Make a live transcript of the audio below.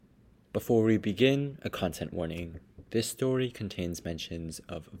Before we begin, a content warning. This story contains mentions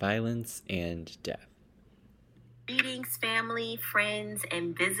of violence and death. Greetings, family, friends,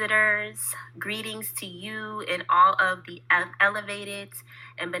 and visitors. Greetings to you and all of the elevated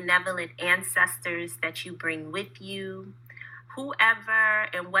and benevolent ancestors that you bring with you. Whoever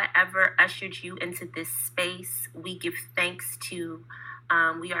and whatever ushered you into this space, we give thanks to.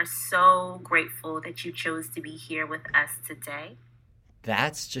 We are so grateful that you chose to be here with us today.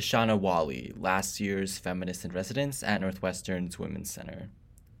 That's Je-Shawna Wholley, last year's Feminist in Residence at Northwestern's Women's Center.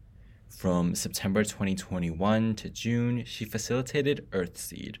 From September 2021 to June, she facilitated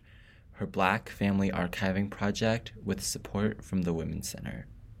Earthseed, her Black family archiving project with support from the Women's Center.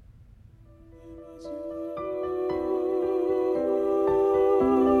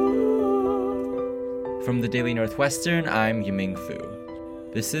 From the Daily Northwestern, I'm Yiming Fu.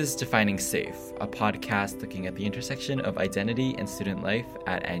 This is Defining Safe, a podcast looking at the intersection of identity and student life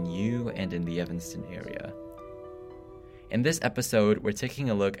at NU and in the Evanston area. In this episode, we're taking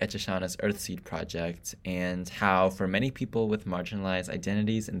a look at Je-Shawna's Earthseed project and how, for many people with marginalized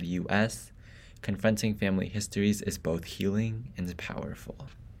identities in the U.S., confronting family histories is both healing and powerful.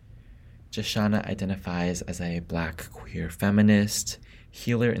 Je-Shawna identifies as a Black queer feminist,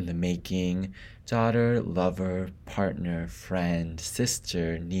 healer in the making, daughter, lover, partner, friend,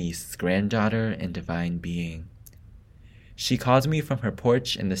 sister, niece, granddaughter, and divine being. She called me from her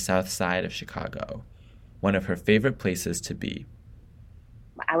porch in the south side of Chicago, one of her favorite places to be.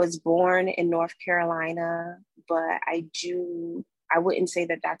 I was born in North Carolina, but I wouldn't say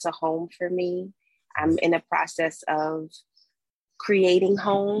that that's a home for me. I'm in the process of creating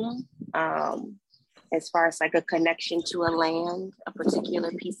home, as far as like a connection to a land, a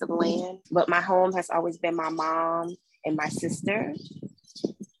particular piece of land. But my home has always been my mom and my sister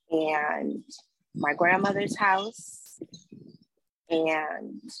and my grandmother's house.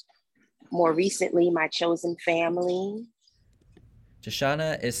 And more recently, my chosen family.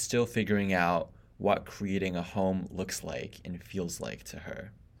 Je-Shawna is still figuring out what creating a home looks like and feels like to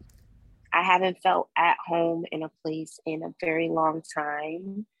her. I haven't felt at home in a place in a very long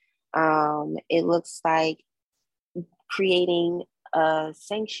time. It looks like creating a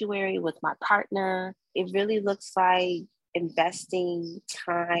sanctuary with my partner. It really looks like investing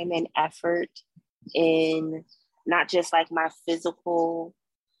time and effort in not just like my physical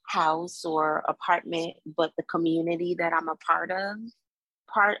house or apartment, but the community that I'm a part of.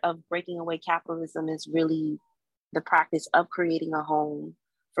 Part of breaking away capitalism is really the practice of creating a home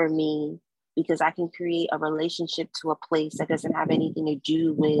for me, because I can create a relationship to a place that doesn't have anything to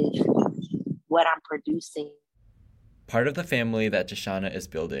do with what I'm producing. Part of the family that Je-Shawna is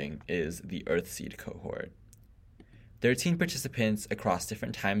building is the Earthseed cohort. 13 participants across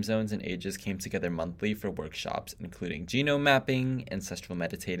different time zones and ages came together monthly for workshops, including genome mapping, ancestral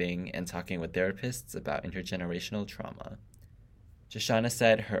meditating, and talking with therapists about intergenerational trauma. Je-Shawna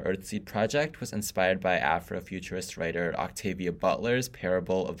said her Earthseed project was inspired by Afrofuturist writer Octavia Butler's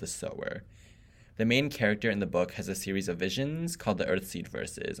Parable of the Sower. The main character in the book has a series of visions called the Earthseed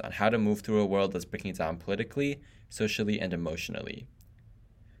verses on how to move through a world that's breaking down politically, socially, and emotionally.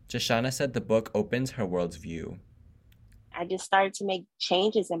 Je-Shawna said the book opens her world's view. I just started to make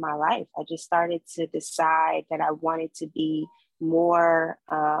changes in my life. I just started to decide that I wanted to be more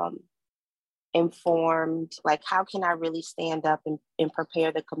informed. Like, how can I really stand up and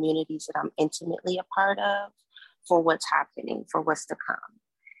prepare the communities that I'm intimately a part of for what's happening, for what's to come?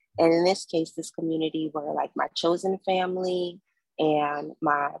 And in this case, this community were like my chosen family and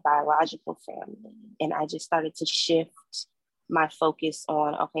my biological family. And I just started to shift my focus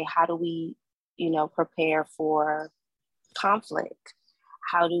on, okay, how do we, prepare for conflict?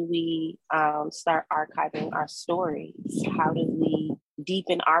 How do we start archiving our stories? How do we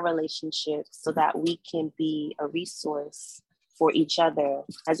deepen our relationships so that we can be a resource for each other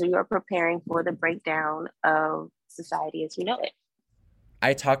as we are preparing for the breakdown of society as we know it?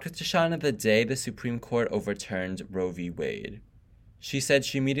 I talked with Je-Shawna the day the Supreme Court overturned Roe v. Wade. She said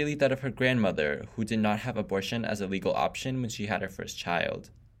she immediately thought of her grandmother, who did not have abortion as a legal option when she had her first child.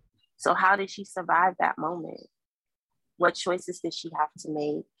 So how did she survive that moment? What choices did she have to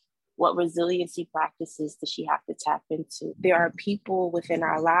make? What resiliency practices does she have to tap into? There are people within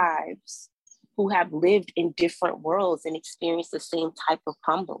our lives who have lived in different worlds and experienced the same type of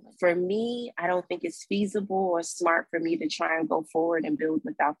humbling. For me, I don't think it's feasible or smart for me to try and go forward and build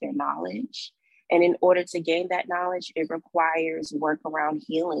without their knowledge. And in order to gain that knowledge, it requires work around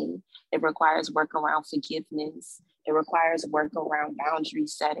healing. It requires work around forgiveness. It requires work around boundary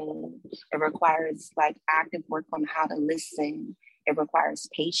setting. It requires active work on how to listen. It requires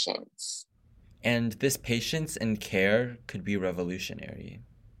patience. And this patience and care could be revolutionary.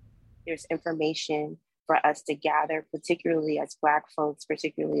 There's information for us to gather, particularly as Black folks,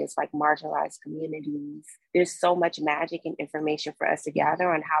 particularly as like marginalized communities. There's so much magic and information for us to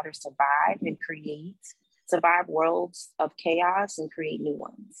gather on how to survive and survive worlds of chaos and create new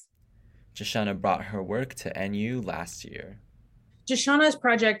ones. Je-Shawna brought her work to NU last year. Je-Shawna's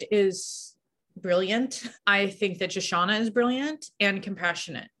project is brilliant. I think that Je-Shawna is brilliant and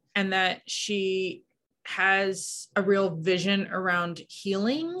compassionate, and that she has a real vision around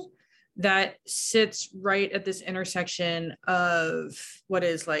healing that sits right at this intersection of what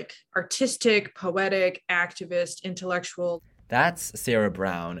is like artistic, poetic, activist, intellectual. That's Sarah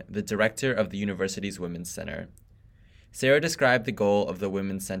Brown, the director of the university's Women's Center. Sarah described the goal of the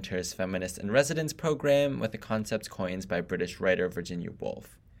Women's Center's Feminist in Residence program with a concept coined by British writer Virginia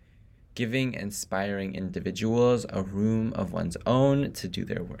Woolf: giving inspiring individuals a room of one's own to do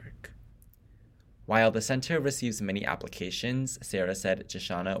their work. While the center receives many applications, Sarah said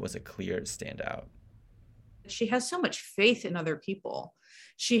Je-Shawna was a clear standout. She has so much faith in other people.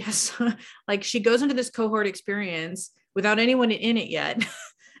 She has, like, she goes into this cohort experience without anyone in it yet.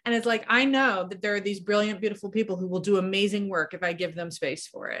 And it's like, I know that there are these brilliant, beautiful people who will do amazing work if I give them space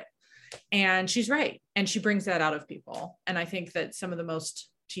for it. And she's right. And she brings that out of people. And I think that some of the most,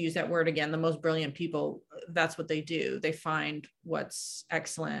 to use that word again, the most brilliant people, that's what they do. They find what's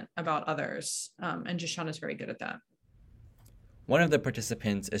excellent about others. And Je-Shawna is very good at that. One of the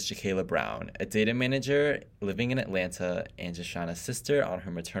participants is Je-Kayla Brown, a data manager living in Atlanta and Je-Shawna's sister on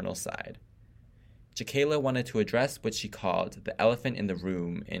her maternal side. Je-Kayla wanted to address what she called the elephant in the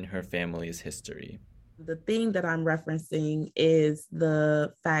room in her family's history. The thing that I'm referencing is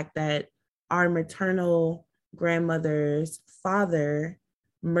the fact that our maternal grandmother's father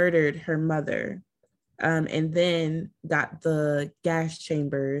murdered her mother, and then got the gas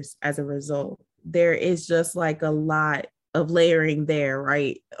chambers as a result. There is just like a lot of layering there,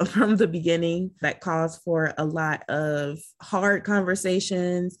 right? From the beginning, that calls for a lot of hard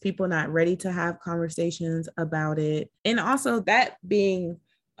conversations, people not ready to have conversations about it. And also that being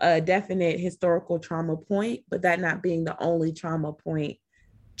a definite historical trauma point, but that not being the only trauma point.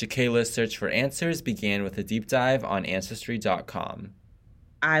 Je-Kayla's search for answers began with a deep dive on Ancestry.com.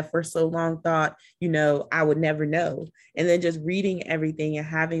 I, for so long, thought, I would never know. And then just reading everything and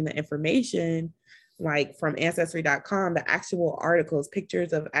having the information, like from Ancestry.com, the actual articles,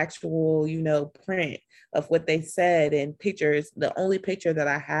 pictures of actual, print of what they said and pictures. The only picture that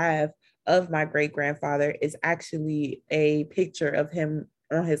I have of my great grandfather is actually a picture of him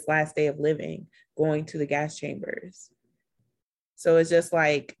on his last day of living, going to the gas chambers. So it's just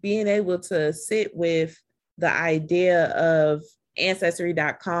like being able to sit with the idea of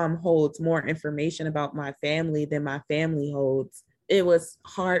Ancestry.com holds more information about my family than my family holds. It was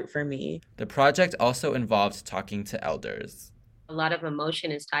hard for me. The project also involved talking to elders. A lot of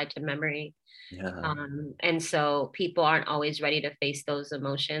emotion is tied to memory. Yeah. And so people aren't always ready to face those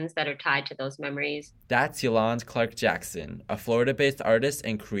emotions that are tied to those memories. That's Yolande Clark Jackson, a Florida-based artist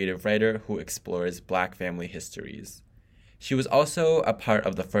and creative writer who explores Black family histories. She was also a part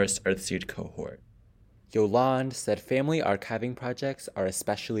of the first Earthseed cohort. Yolande said family archiving projects are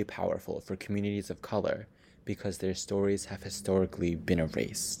especially powerful for communities of color because their stories have historically been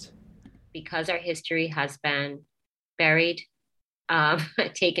erased. Because our history has been buried,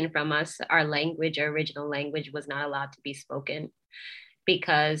 taken from us, our language, our original language was not allowed to be spoken,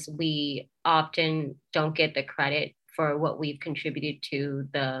 because we often don't get the credit for what we've contributed to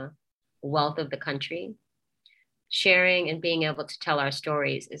the wealth of the country. Sharing and being able to tell our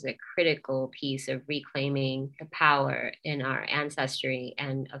stories is a critical piece of reclaiming the power in our ancestry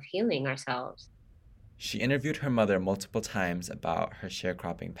and of healing ourselves. She interviewed her mother multiple times about her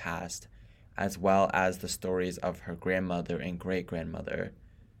sharecropping past, as well as the stories of her grandmother and great-grandmother.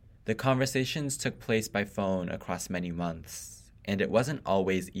 The conversations took place by phone across many months, and it wasn't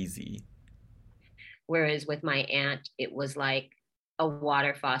always easy. Whereas with my aunt, it was like a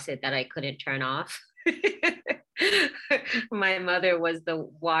water faucet that I couldn't turn off. My mother was the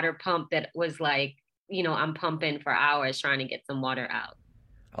water pump that was like, I'm pumping for hours trying to get some water out.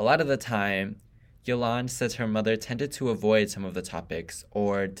 A lot of the time, Yolande says her mother tended to avoid some of the topics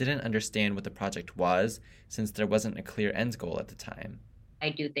or didn't understand what the project was since there wasn't a clear end goal at the time.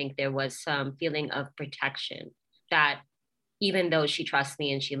 I do think there was some feeling of protection that even though she trusts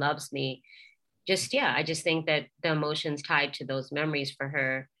me and she loves me, I just think that the emotions tied to those memories for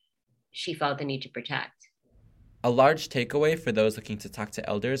her, she felt the need to protect. A large takeaway for those looking to talk to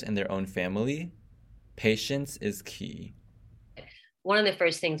elders in their own family: patience is key. One of the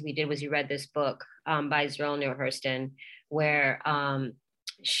first things we did was we read this book by Je-Shawna Wholley, where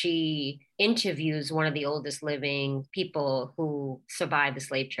she interviews one of the oldest living people who survived the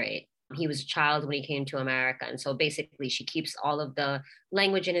slave trade. He was a child when he came to America. And so basically she keeps all of the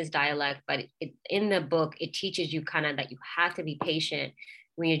language in his dialect, but in the book, it teaches you kind of that you have to be patient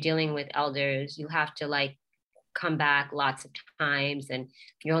when you're dealing with elders. You have to like come back lots of times and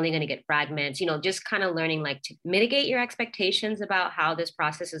you're only going to get fragments, just kind of learning like to mitigate your expectations about how this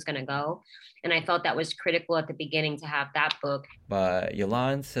process is going to go. And I felt that was critical at the beginning to have that book. But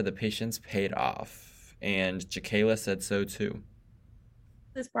Yolande said the patience paid off, and Je-Shawna said so too.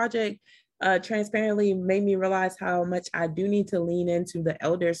 This project transparently made me realize how much I do need to lean into the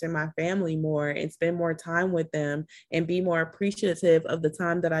elders in my family more and spend more time with them and be more appreciative of the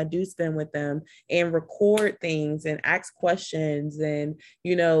time that I do spend with them and record things and ask questions and,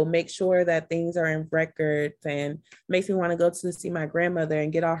 make sure that things are in records, and makes me want to go to see my grandmother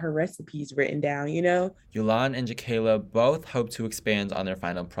and get all her recipes written down, Yolande and Je-Shawna both hope to expand on their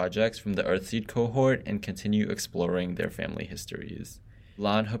final projects from the Earthseed cohort and continue exploring their family histories.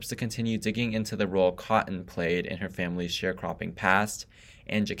 Yolande hopes to continue digging into the role cotton played in her family's sharecropping past,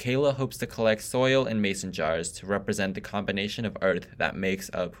 and Je-Shawna hopes to collect soil in mason jars to represent the combination of earth that makes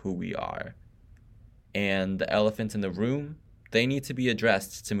up who we are. And the elephant in the room, they need to be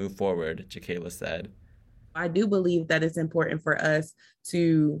addressed to move forward, Je-Shawna said. I do believe that it's important for us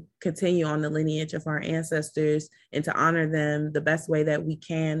to continue on the lineage of our ancestors and to honor them the best way that we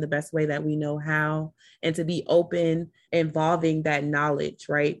can, the best way that we know how, and to be open, involving that knowledge,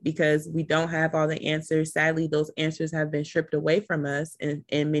 right? Because we don't have all the answers. Sadly, those answers have been stripped away from us in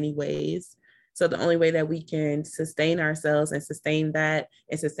many ways. So the only way that we can sustain ourselves and sustain that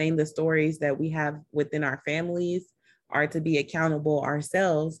and sustain the stories that we have within our families are to be accountable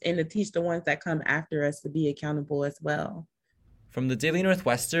ourselves and to teach the ones that come after us to be accountable as well. From the Daily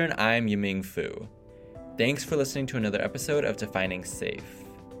Northwestern, I'm Yiming Fu. Thanks for listening to another episode of Defining Safe.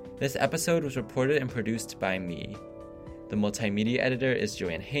 This episode was reported and produced by me. The multimedia editor is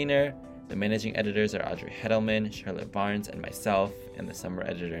Joanne Hayner. The managing editors are Audrey Hedelman, Charlotte Barnes, and myself, and the summer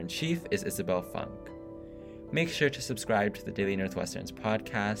editor-in-chief is Isabel Funk. Make sure to subscribe to the Daily Northwestern's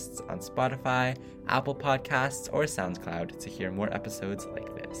podcasts on Spotify, Apple Podcasts, or SoundCloud to hear more episodes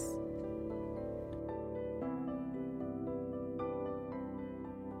like this.